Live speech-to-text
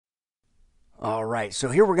All right, so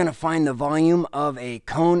here we're going to find the volume of a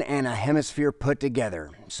cone and a hemisphere put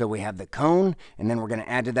together. So we have the cone, and then we're going to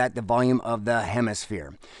add to that the volume of the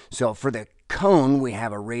hemisphere. So for the cone, we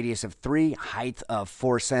have a radius of 3, height of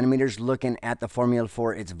 4 centimeters. Looking at the formula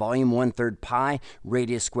for its volume, 1/3 pi,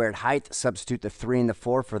 radius squared height. Substitute the 3 and the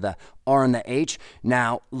 4 for the R and the H.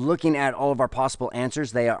 Now, looking at all of our possible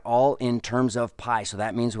answers, they are all in terms of pi. So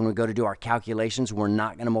that means when we go to do our calculations, we're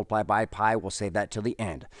not going to multiply by pi. We'll save that till the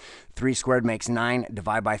end. 3 squared makes 9.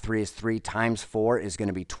 Divide by 3 is 3 times 4 is going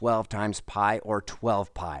to be 12 times pi, or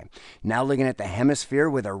 12 pi. Now looking at the hemisphere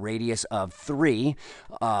with a radius of 3.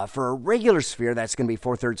 For a regular sphere, that's going to be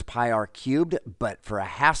 4/3 pi r cubed. But for a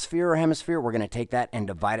half sphere or hemisphere, we're going to take that and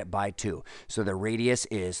divide it by 2. So the radius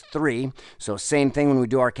is 3. So same thing when we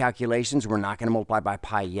do our calculations. We're not going to multiply by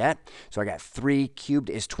pi yet. So I got 3 cubed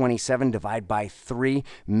is 27. Divide by 3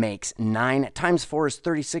 makes 9. Times 4 is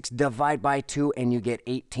 36. Divide by 2 and you get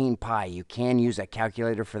 18 pi. You can use a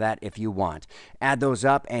calculator for that if you want. Add those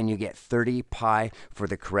up and you get 30 pi for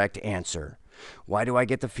the correct answer. Why do I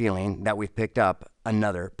get the feeling that we've picked up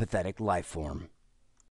another pathetic life form?